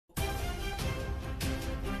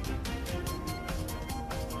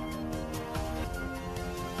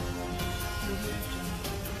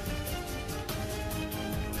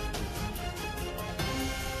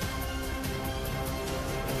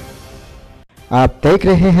आप देख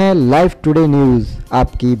रहे हैं लाइव टुडे न्यूज,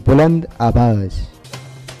 आपकी बुलंद आवाज।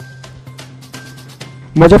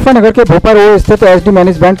 मुजफ्फरनगर के भोपाल रोड स्थित एसडी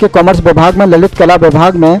मैनेजमेंट के कॉमर्स विभाग में ललित कला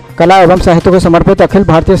विभाग में कला एवं साहित्य को समर्पित अखिल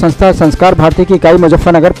भारतीय संस्था संस्कार भारती की इकाई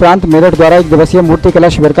मुजफ्फरनगर प्रांत मेरठ द्वारा एक दिवसीय मूर्ति कला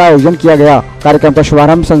शिविर का आयोजन किया गया। कार्यक्रम का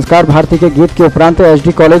शुभारंभ संस्कार भारती के गीत के उपरांत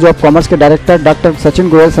एसडी कॉलेज ऑफ कॉमर्स के डायरेक्टर डॉक्टर सचिन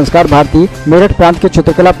गोयल, संस्कार भारती मेरठ प्रांत के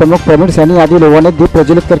चित्रकला प्रमुख प्रवीण सैनी आदि लोगों ने दीप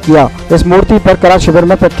प्रज्वलित कर किया। इस मूर्ति पर कला शिविर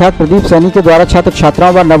में प्रख्यात प्रदीप सैनी के द्वारा छात्र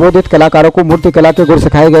छात्राओं व नवोदित कलाकारों को मूर्ति कला के गुर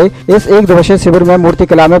सिखाए गए। इस एक दिवसीय शिविर में मूर्ति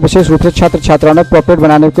कला में विशेष रूप से छात्र छात्राओं ने पॉपेट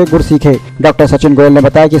बनाने के गुर सीखे। डॉक्टर सचिन गोयल ने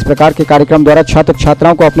बताया कि इस प्रकार के कार्यक्रम द्वारा छात्र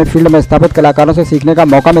छात्राओं को अपने फील्ड में स्थापित कलाकारों से सीखने का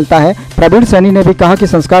मौका मिलता है। प्रवीण सैनी ने भी कहा कि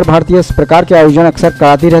संस्कार भारती इस प्रकार के आयोजन अक्सर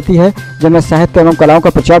कराती रहती है, जिनमें साहित्य एवं कलाओं का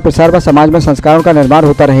प्रचार प्रसार व समाज में संस्कारों का निर्माण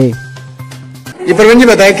होता रहे। ये प्रवीण जी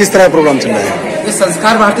बताएं किस तरह प्रोग्राम चल रहा है? इस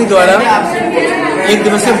संस्कार भारती द्वारा एक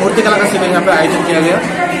दिवसीय मूर्ति कला का शिविर यहाँ पे आयोजन किया गया।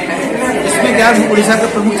 इसमें क्या उड़ीसा के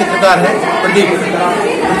प्रमुख चित्रकार है प्रदीप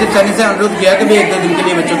सैनी से अनुरोध किया कि भी एक दो दिन के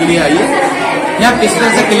लिए बच्चों के लिए आइए। यहाँ किस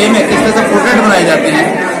तरह से किले में किस तरह से पोर्ट्रेट बनाए जाते हैं,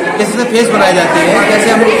 किस तरह से फेस बनाए जाते हैं,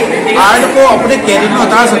 कैसे हम आर्ट को अपने कैरियर में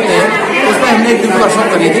उतार सकते हैं, उसमें हमने एक दिन वर्कशॉप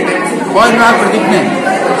करी थी। और प्रदीप ने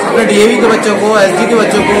अपने डीएवी के बच्चों को, एसडी के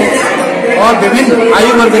बच्चों को और विभिन्न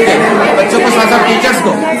आयु वर्ग के बच्चों को, साथ साथ टीचर्स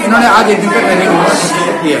को इन्होंने आज एक दिन का ट्रेनिंग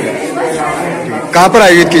दिया गया। कहाँ पर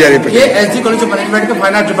आयोजित की जा रही है? ये एसडी कॉलेज ऑफ मैनेजमेंट के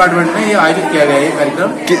फाइन आर्ट डिपार्टमेंट में ये आयोजित किया गया ये कार्यक्रम।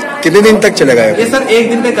 कितने दिन तक चलेगा ये? सर एक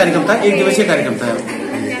दिन का कार्यक्रम था, एक दिवसीय कार्यक्रम था।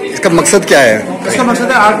 इसका मकसद क्या है? इसका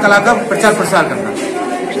मकसद है आर्ट कला का प्रचार प्रसार करना।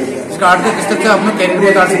 इसका आर्ट के किस तरह से अपने कैरियर में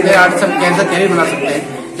उतार सकते हैं, आर्ट से कैसे कैरियर बना सकते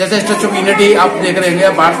हैं। जैसे स्टैच्यू ऑफ यूनिटी आप देख रहे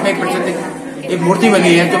हैं, भारत में एक मूर्ति बनी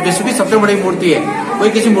है जो विश्व की सबसे बड़ी मूर्ति है, कोई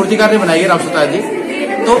किसी मूर्तिकार ने बनाई है, रावसुता जी।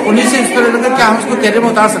 तो उन्हीं से इंस्पायर होकर क्या हम इसको कैरियर में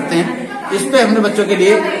उतार सकते हैं, इस पे हमने बच्चों के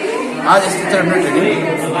लिए आज इस तरह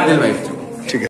ट्रेनिंग दिलवाई।